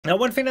Now,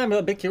 one thing I'm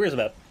a bit curious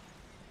about,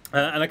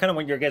 and I kind of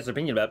want your guys'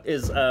 opinion about,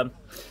 is do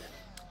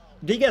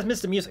you guys miss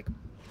the music?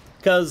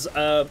 Because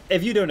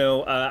if you don't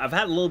know, I've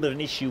had a little bit of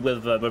an issue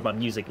with my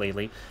music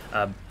lately.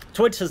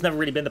 Twitch has never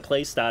really been the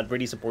place that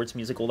really supports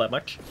music all that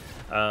much.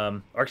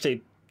 Or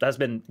actually, that's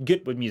been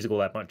good with music all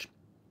that much.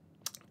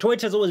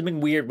 Twitch has always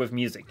been weird with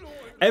music.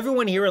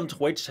 Everyone here on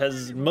Twitch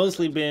has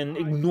mostly been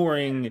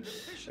ignoring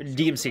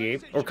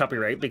DMCA or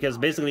copyright, because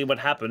basically what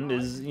happened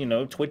is, you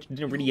know, Twitch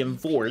didn't really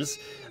enforce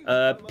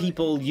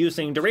people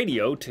using the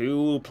radio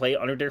to play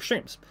under their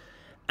streams.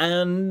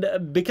 And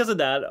because of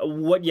that,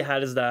 what you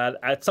had is that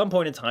at some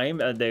point in time,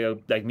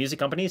 the like music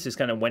companies just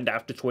kind of went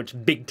after Twitch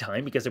big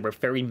time, because they were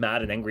very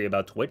mad and angry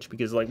about Twitch,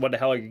 because like, what the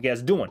hell are you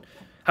guys doing?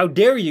 How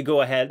dare you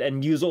go ahead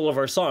and use all of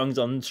our songs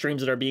on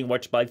streams that are being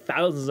watched by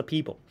thousands of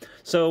people?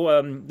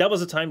 So that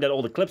was a time that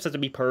all the clips had to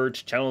be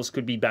purged, channels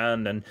could be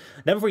banned, and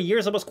then for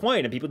years it was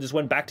quiet and people just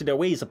went back to their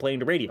ways of playing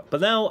the radio.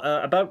 But now,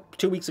 about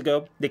 2 weeks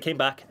ago, they came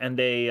back and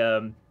they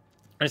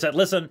said,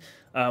 listen,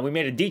 we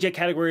made a DJ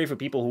category for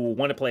people who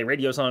want to play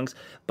radio songs,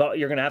 but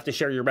you're going to have to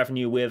share your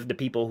revenue with the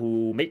people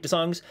who make the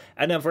songs.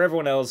 And then for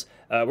everyone else,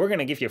 we're going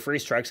to give you free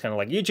strikes, kind of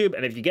like YouTube.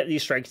 And if you get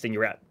these strikes, then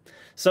you're out.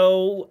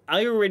 So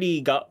I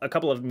already got a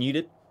couple of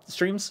muted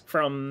streams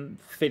from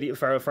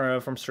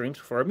streams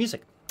for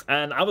music.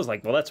 And I was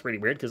like, well, that's really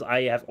weird, because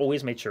I have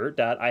always made sure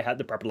that I had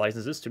the proper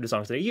licenses to the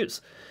songs that I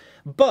use.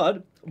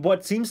 But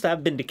what seems to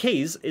have been the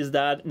case is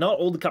that not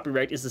all the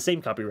copyright is the same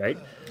copyright.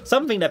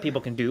 Something that people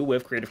can do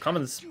with Creative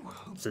Commons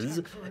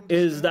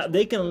is that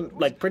they can,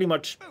 like, pretty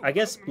much, I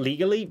guess,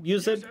 legally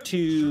use it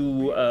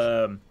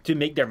to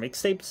make their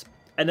mixtapes.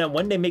 And then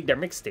when they make their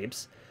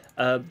mixtapes,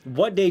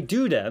 what they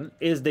do then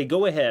is they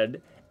go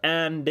ahead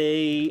and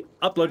they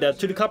upload that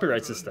to the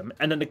copyright system.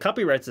 And then the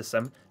copyright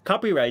system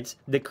copyrights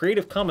the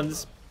Creative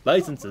Commons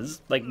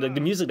licenses, like the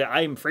music that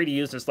I'm free to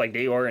use, just like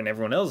they are and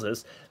everyone else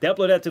is. They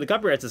upload that to the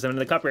copyright system,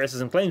 and the copyright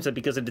system claims it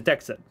because it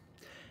detects it.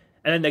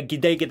 And then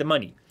they get the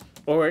money.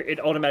 Or it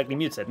automatically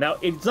mutes it. Now,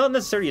 it's not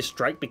necessarily a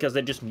strike because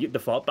they just mute the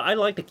fault, but I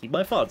like to keep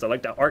my faults. I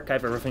like to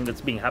archive everything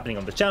that's being happening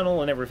on the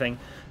channel and everything.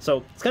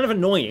 So it's kind of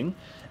annoying.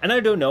 And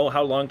I don't know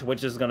how long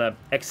Twitch is going to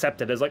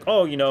accept it as like,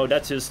 oh, you know,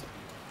 that's just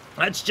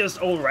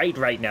all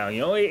right now,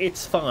 you know,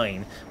 it's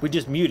fine. We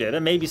just mute it,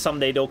 and maybe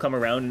someday they'll come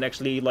around and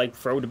actually, like,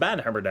 throw the ban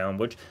hammer down,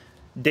 which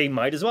they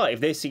might as well. If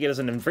they see it as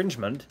an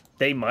infringement,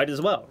 they might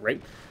as well,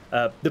 right?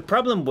 The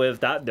problem with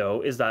that,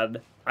 though, is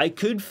that I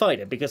could fight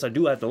it because I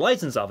do have the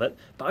license of it,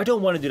 but I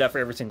don't want to do that for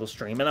every single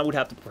stream, and I would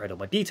have to provide all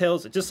my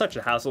details. It's just such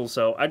a hassle,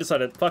 so I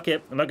decided, fuck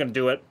it, I'm not going to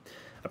do it.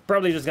 I'm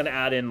probably just going to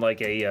add in,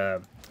 like,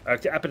 a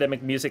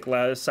Epidemic Music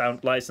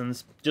sound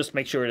license, just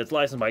make sure it's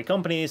licensed by a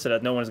company so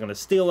that no one's going to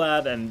steal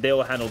that, and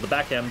they'll handle the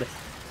back end.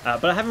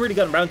 But I haven't really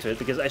gotten around to it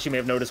because, as you may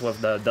have noticed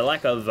with the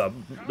lack of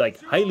like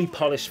highly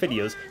polished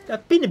videos,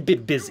 I've been a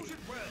bit busy.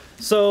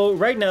 So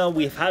right now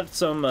we've had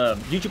some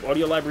YouTube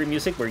audio library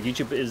music where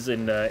YouTube is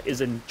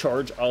in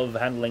charge of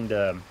handling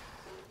the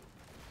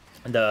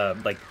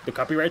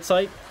copyright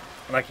site,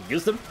 and I can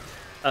use them.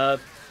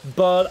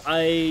 But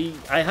I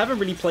haven't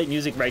really played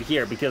music right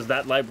here because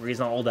that library is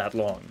not all that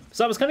long.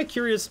 So I was kind of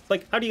curious,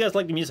 like, how do you guys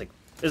like the music?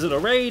 Is it a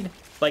raid?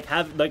 Like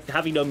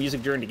having no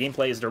music during the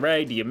gameplay, is it a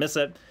raid? Do you miss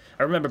it?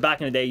 I remember back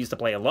in the day I used to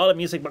play a lot of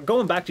music, but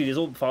going back to these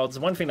old files,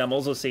 one thing I'm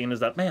also seeing is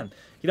that, man,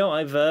 you know,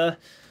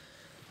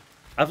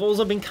 I've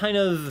also been kind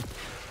of...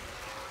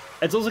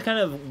 It's also kind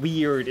of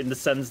weird in the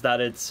sense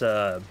that it's...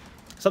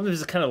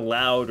 sometimes it's kind of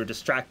loud or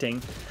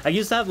distracting. I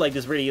used to have, like,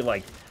 this really,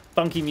 like,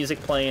 funky music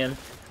playing,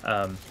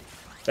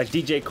 like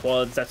DJ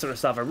quads, that sort of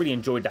stuff. I really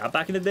enjoyed that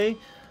back in the day.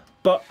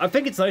 But I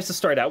think it's nice to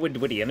start out with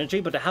the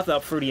energy, but to have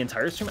that through the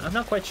entire stream, I'm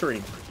not quite sure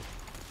anymore.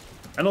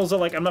 And also,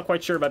 like, I'm not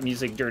quite sure about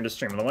music during the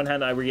stream. On the one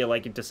hand, I really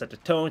like it to set the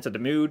tone, set the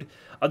mood.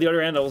 On the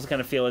other hand, I also kind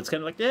of feel it's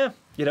kind of like, yeah,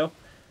 you know,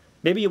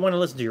 maybe you want to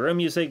listen to your own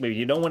music, maybe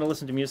you don't want to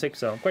listen to music,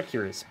 so I'm quite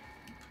curious.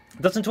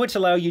 Doesn't Twitch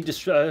allow you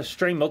to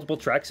stream multiple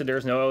tracks, so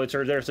there's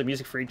a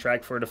music-free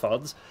track for the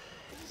FODs?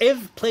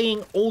 If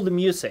playing all the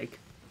music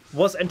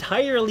was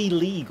entirely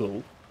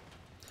legal,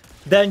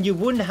 then you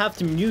wouldn't have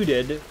to mute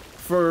it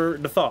for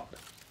the FOD.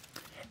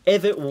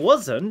 If it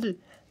wasn't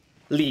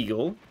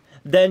legal,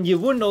 then you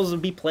wouldn't also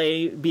be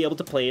able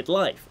to play it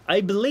live.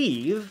 I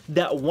believe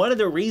that one of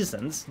the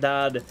reasons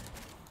that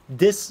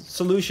this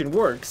solution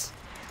works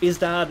is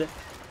that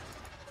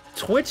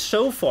Twitch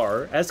so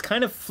far has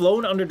kind of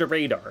flown under the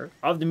radar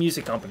of the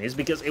music companies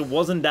because it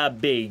wasn't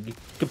that big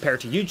compared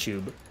to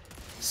YouTube.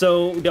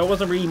 So there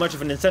wasn't really much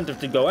of an incentive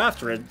to go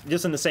after it,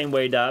 just in the same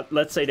way that,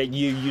 let's say that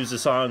you use a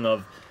song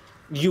of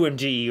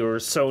UMG or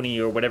Sony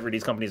or whatever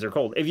these companies are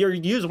called. If you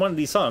use one of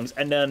these songs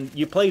and then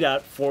you play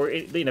that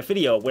in a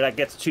video where that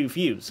gets 2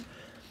 views,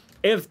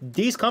 if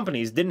these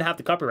companies didn't have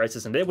the copyright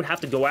system, they would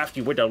have to go after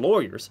you with their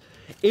lawyers.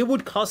 It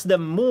would cost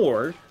them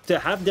more to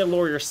have their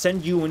lawyers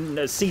send you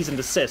a cease and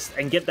desist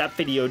and get that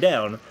video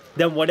down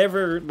than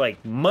whatever,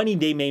 like, money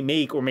they may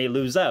make or may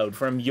lose out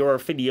from your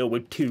video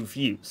with 2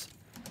 views.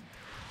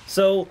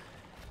 So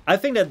I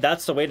think that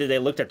that's the way that they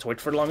looked at Twitch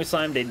for the longest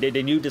time.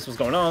 They knew this was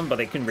going on, but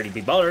they couldn't really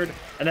be bothered.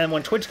 And then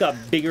when Twitch got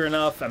bigger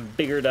enough and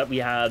bigger that we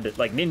had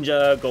like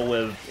Ninja go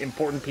with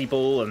important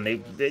people, and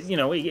they you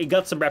know, it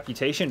got some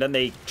reputation, then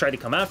they tried to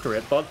come after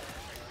it. But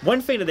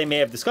one thing that they may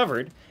have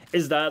discovered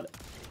is that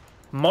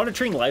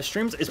monitoring live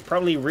streams is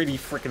probably really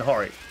freaking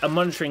hard. And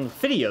monitoring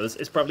videos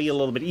is probably a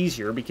little bit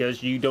easier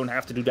because you don't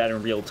have to do that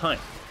in real time.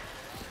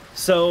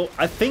 So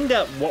I think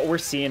that what we're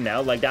seeing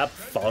now, like that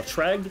fault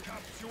track,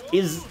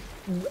 is,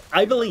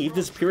 I believe,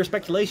 this is pure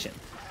speculation,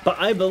 but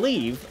I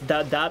believe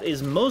that that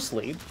is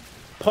mostly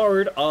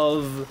part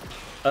of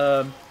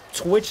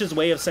Twitch's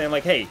way of saying,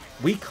 like, hey,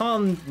 we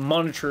can't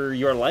monitor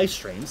your live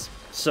streams,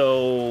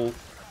 so,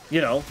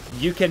 you know,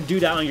 you can do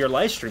that on your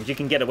live streams, you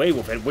can get away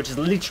with it, which is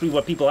literally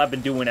what people have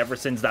been doing ever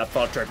since that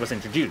fault track was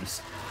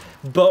introduced.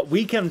 But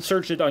we can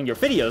search it on your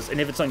videos, and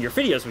if it's on your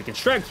videos, we can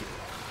strike you.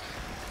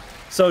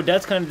 So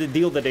that's kind of the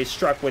deal that they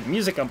struck with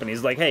music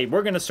companies. Like, hey,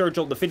 we're going to search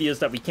all the videos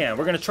that we can.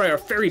 We're going to try our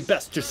very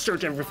best to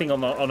search everything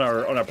on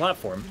our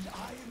platform.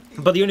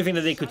 But the only thing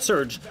that they could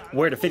search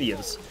were the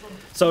videos.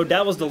 So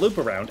that was the loop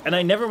around. And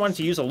I never wanted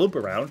to use a loop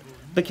around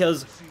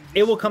because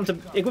it will come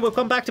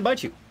back to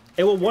bite you.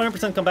 It will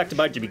 100% come back to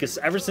bite you, because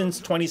ever since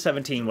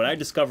 2017, when I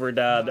discovered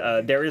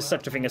that there is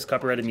such a thing as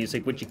copyrighted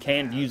music, which you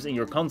can't use in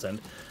your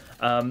content,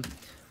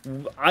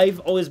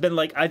 I've always been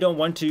like, I don't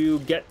want to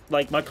get,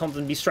 like, my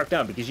content be struck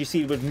down, because you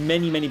see with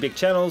many big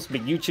channels,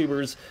 big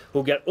YouTubers,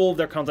 who get all of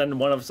their content in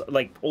one of,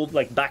 like, old,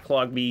 like,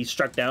 backlog be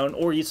struck down,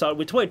 or you saw it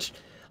with Twitch,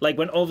 like,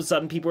 when all of a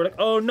sudden people were like,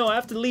 oh no, I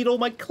have to delete all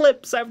my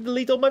clips, I have to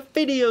delete all my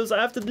videos, I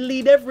have to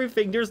delete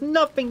everything, there's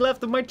nothing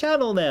left of my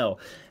channel now.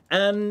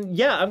 And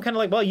yeah, I'm kind of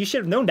like, well, you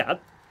should have known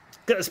that.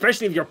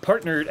 Especially if you're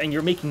partnered and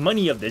you're making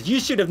money of this. You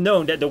should have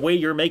known that the way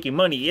you're making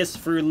money is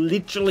through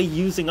literally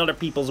using other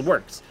people's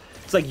works.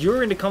 It's like,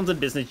 you're in the content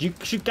business, you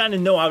should kind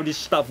of know how this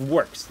stuff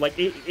works. Like,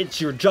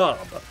 it's your job.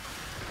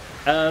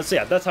 So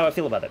yeah, that's how I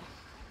feel about it.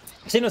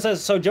 Sino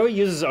says, so Joey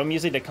uses his own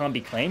music that can't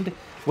be claimed,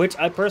 which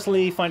I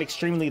personally find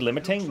extremely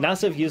limiting.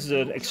 Nassif uses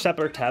an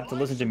acceptor tab to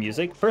listen to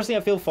music. Personally,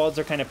 I feel VODs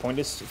are kind of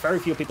pointless. Very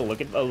few people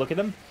look at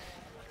them.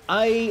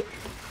 I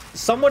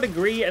somewhat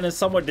agree and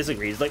somewhat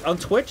disagree. Like, on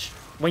Twitch,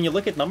 when you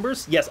look at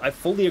numbers, yes, I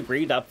fully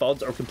agree that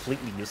VODs are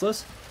completely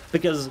useless,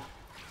 because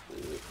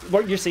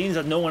what you're seeing is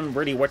that no one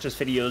really watches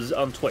videos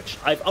on Twitch.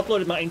 I've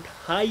uploaded my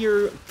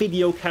entire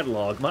video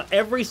catalog,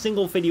 every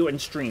single video and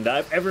stream that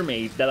I've ever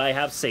made that I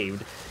have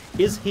saved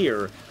is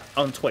here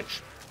on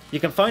Twitch.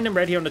 You can find them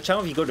right here on the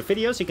channel. If you go to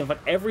videos, you can find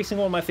every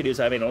single one of my videos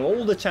I've made on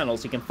all the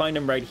channels. You can find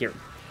them right here.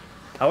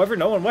 However,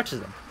 no one watches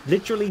them.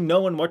 Literally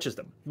no one watches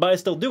them. But I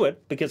still do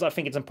it because I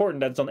think it's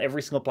important that it's on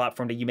every single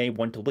platform that you may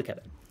want to look at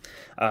it.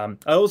 I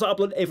also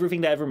upload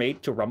everything that I ever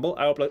made to Rumble.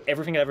 I upload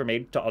everything that I ever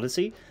made to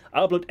Odyssey. I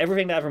upload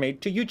everything that I ever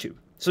made to YouTube.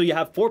 So you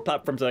have 4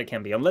 platforms that I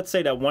can be on. Let's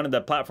say that one of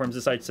the platforms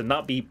decides to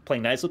not be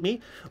playing nice with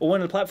me, or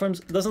one of the platforms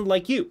doesn't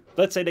like you.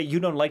 Let's say that you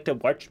don't like to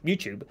watch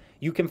YouTube.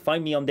 You can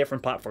find me on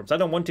different platforms. I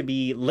don't want to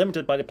be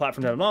limited by the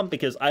platform that I'm on,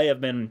 because I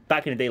have been,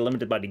 back in the day,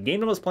 limited by the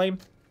game that I was playing.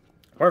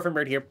 Warframe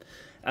right here.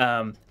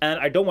 And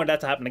I don't want that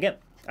to happen again.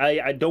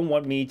 I don't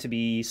want me to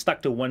be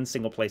stuck to one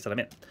single place that I'm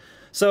in.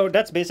 So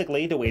that's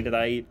basically the way that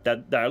I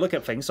look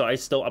at things. So I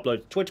still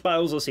upload Twitch, but I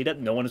also see that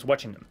no one is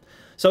watching them.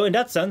 So in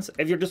that sense,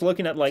 if you're just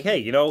looking at, like, hey,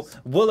 you know,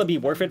 will it be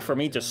worth it for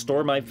me to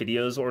store my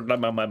videos or my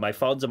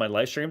VODs and my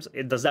live streams?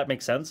 Does that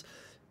make sense?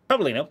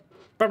 Probably no.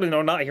 Probably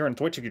no, not here on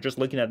Twitch if you're just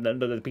looking at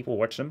the people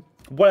watch them.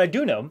 What I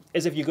do know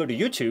is if you go to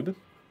YouTube,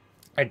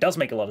 it does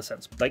make a lot of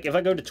sense. Like, if I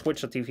go to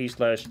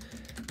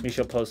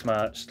twitch.tv/Michel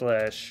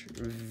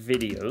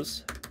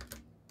Postma/videos,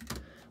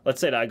 let's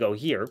say that I go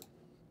here,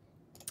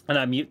 and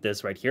I mute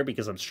this right here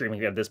because I'm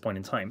streaming at this point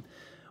in time.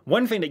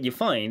 One thing that you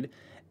find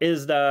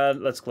is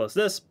that, let's close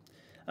this.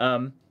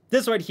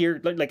 This right here,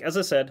 like as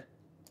I said,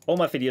 all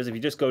my videos, if you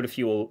just go to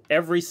Fuel,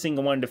 every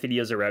single one of the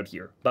videos are out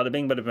here. Bada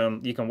bing, bada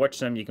boom. You can watch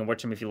them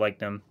if you like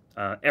them.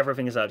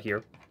 Everything is out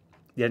here.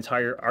 The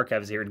entire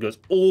archive is here. It goes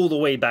all the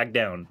way back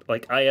down.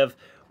 Like, I have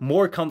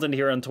more content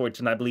here on Twitch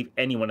than I believe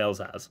anyone else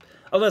has.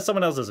 Unless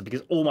someone else does it,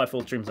 because all my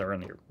full streams are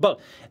on here. But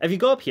if you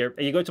go up here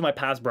and you go to my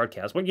past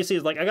broadcast, what you see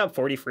is, like, I got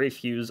 43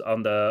 views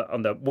on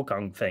the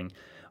Wukong thing.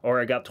 Or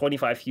I got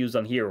 25 views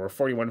on here, or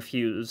 41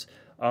 views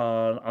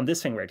on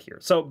this thing right here.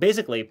 So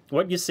basically,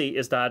 what you see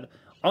is that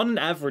on an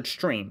average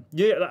stream,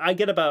 I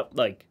get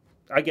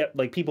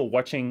people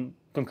watching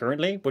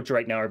concurrently, which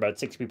right now are about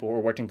 6 people who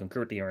are watching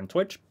concurrently here on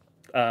Twitch.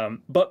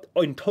 But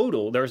in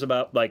total, there's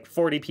about like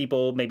 40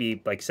 people,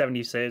 maybe like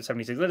 76.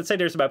 Let's say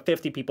there's about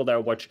 50 people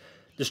that watch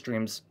the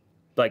streams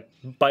like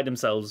by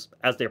themselves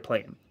as they're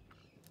playing.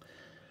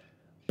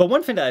 But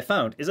one thing that I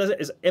found is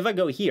if I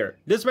go here,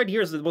 this right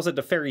here was at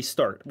the very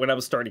start when I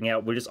was starting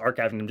out. We're just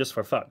archiving them just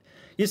for fun.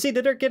 You see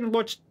that they're getting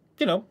watched,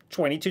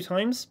 22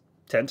 times,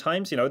 10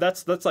 times.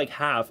 That's like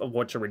half of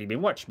what's already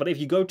been watched. But if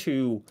you go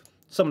to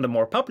some of the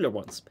more popular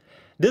ones,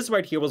 this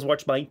right here was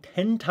watched by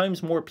 10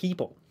 times more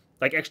people.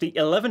 Like, actually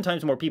 11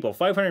 times more people.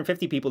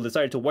 550 people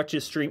decided to watch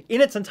this stream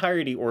in its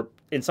entirety, or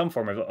in some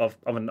form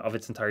of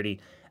its entirety,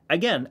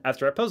 again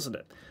after I posted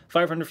it.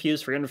 500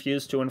 views, 300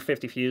 views,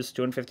 250 views,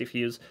 250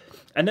 views.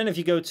 And then if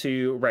you go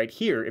to right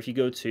here, if you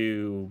go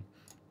to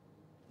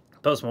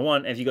Postma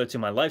 1, if you go to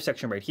my live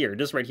section right here,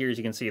 this right here, as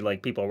you can see,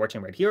 like, people are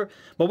watching right here.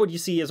 But what you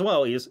see as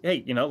well is,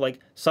 hey, you know, like,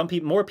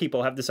 more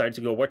people have decided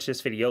to go watch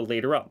this video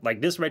later on. Like,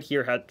 this right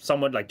here had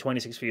somewhat like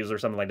 26 views or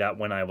something like that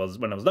when I was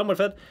done with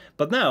it.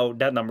 But now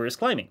that number is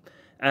climbing.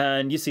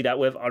 And you see that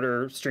with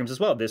other streams as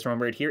well. This one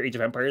right here, Age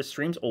of Empires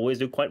streams always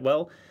do quite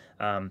well.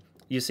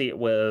 You see it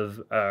with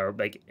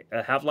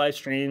Half-Life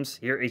streams,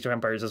 here Age of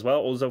Empires as well,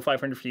 also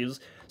 500 views.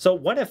 So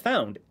what I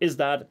found is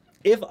that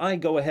if I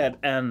go ahead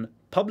and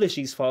publish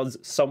these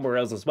VODs somewhere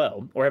else as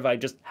well, or if I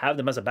just have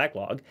them as a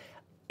backlog,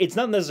 it's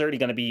not necessarily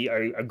going to be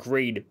a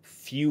great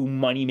few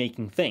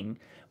money-making thing,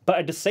 but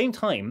at the same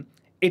time,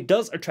 it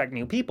does attract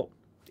new people.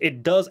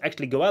 It does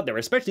actually go out there,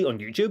 especially on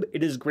YouTube.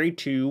 It is great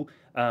to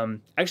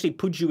actually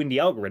put you in the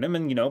algorithm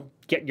and, you know,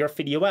 get your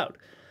video out.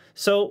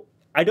 So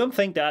I don't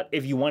think that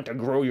if you want to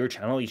grow your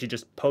channel, you should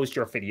just post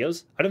your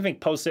videos. I don't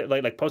think posting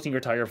your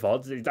entire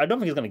VODs, I don't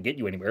think it's going to get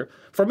you anywhere.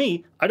 For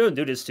me, I don't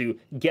do this to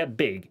get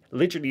big.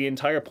 Literally, the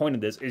entire point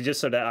of this is just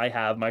so that I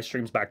have my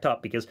streams backed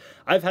up, because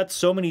I've had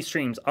so many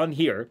streams on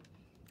here,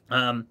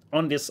 on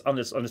this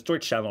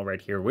Twitch channel right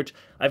here, which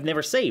I've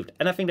never saved,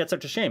 and I think that's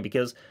such a shame,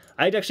 because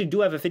I actually do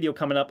have a video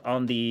coming up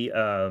on the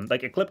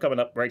like a clip coming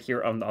up right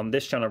here on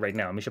this channel right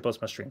now. Michel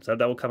Postma stream, so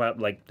that will come out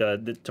like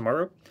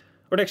tomorrow.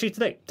 Or actually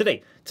today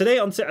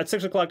at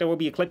 6 o'clock, there will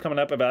be a clip coming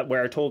up about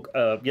where I talk,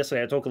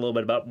 yesterday I talked a little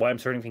bit about why I'm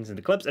turning things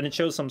into clips, and it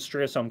shows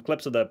some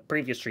clips of the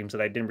previous streams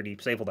that I didn't really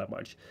save all that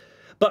much.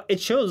 But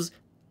it shows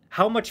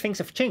how much things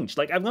have changed.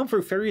 Like, I've gone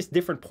through various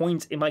different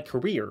points in my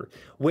career,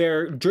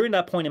 where during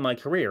that point in my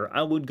career,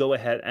 I would go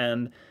ahead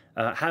and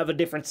have a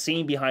different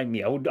scene behind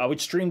me. I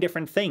would stream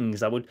different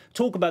things. I would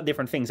talk about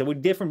different things. There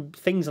would different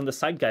things on the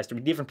sidecast. There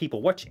would be different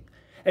people watching.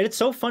 And it's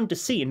so fun to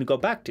see and to go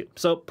back to.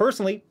 So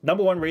personally,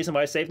 number one reason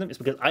why I save them is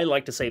because I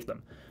like to save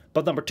them.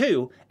 But number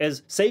two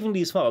is saving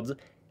these VODs.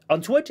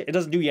 On Twitch, it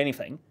doesn't do you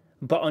anything.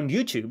 But on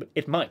YouTube,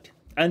 it might.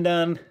 And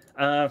then,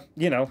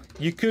 you know,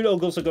 you could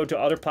also go to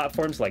other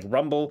platforms like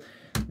Rumble.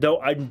 Though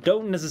I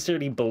don't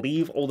necessarily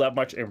believe all that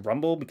much in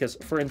Rumble. Because,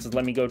 for instance,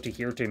 let me go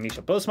to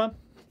Michel Postma.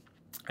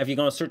 If you're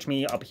going to search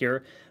me up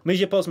here,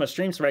 Michel Postma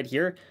streams right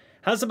here.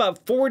 Has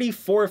about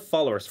 44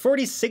 followers.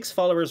 46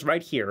 followers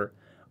right here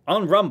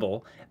on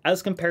Rumble,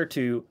 as compared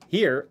to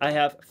here, I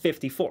have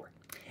 54.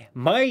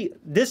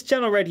 This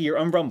channel right here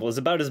on Rumble is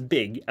about as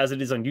big as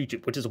it is on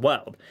YouTube, which is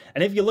wild.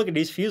 And if you look at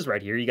these views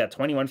right here, you got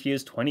 21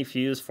 views, 20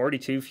 views,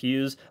 42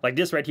 views. Like,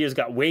 this right here's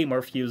got way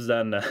more views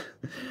than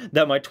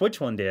than my Twitch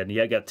one did.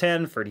 Yeah, I got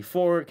 10,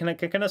 34.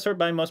 Can I sort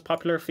by most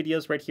popular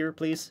videos right here,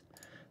 please?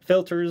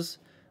 Filters.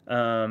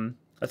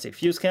 Let's see,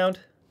 views count.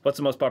 What's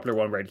the most popular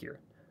one right here?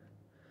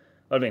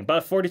 I mean,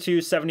 about 42,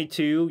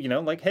 72, you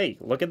know, like, hey,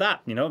 look at that,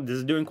 you know, this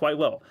is doing quite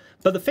well.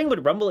 But the thing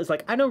with Rumble is,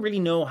 like, I don't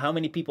really know how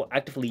many people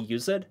actively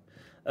use it,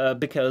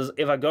 because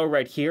if I go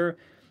right here,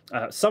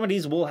 some of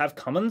these will have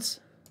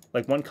comments,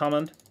 like one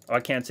comment. Oh,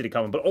 I can't see the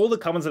comment, but all the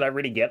comments that I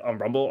really get on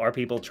Rumble are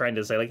people trying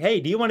to say, like, hey,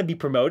 do you want to be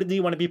promoted? Do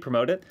you want to be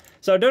promoted?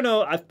 So I don't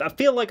know, I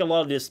feel like a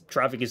lot of this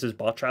traffic is just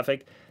bot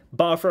traffic,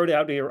 but I'll throw it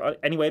out here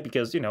anyway,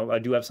 because, you know, I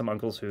do have some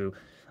uncles who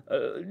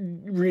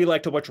really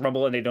like to watch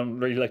Rumble and they don't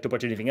really like to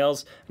watch anything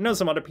else. I know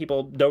some other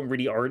people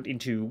aren't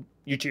into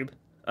YouTube.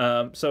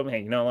 So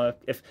hey, you know,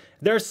 if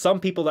there's some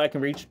people that I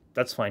can reach,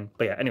 that's fine.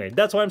 But yeah, anyway,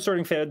 that's why I'm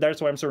storing VODs.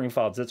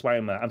 That's why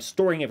I'm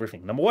storing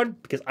everything. Number one,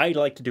 because I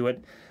like to do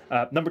it.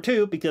 Number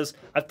two, because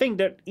I think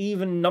that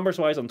even numbers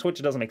wise on Twitch,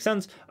 it doesn't make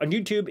sense. On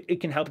YouTube, it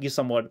can help you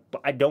somewhat,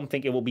 but I don't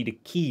think it will be the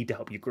key to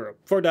help you grow.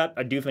 For that,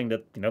 I do think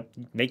that, you know,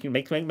 make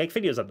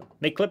videos of them,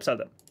 make clips of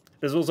them.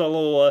 There's also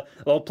a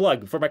little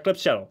plug for my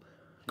clips channel.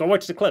 Go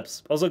watch the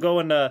clips. Also go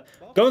and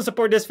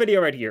support this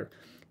video right here.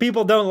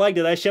 People don't like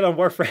that I shit on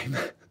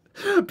Warframe.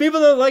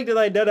 People don't like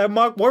that I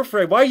mock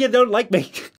Warframe. Why you don't like me?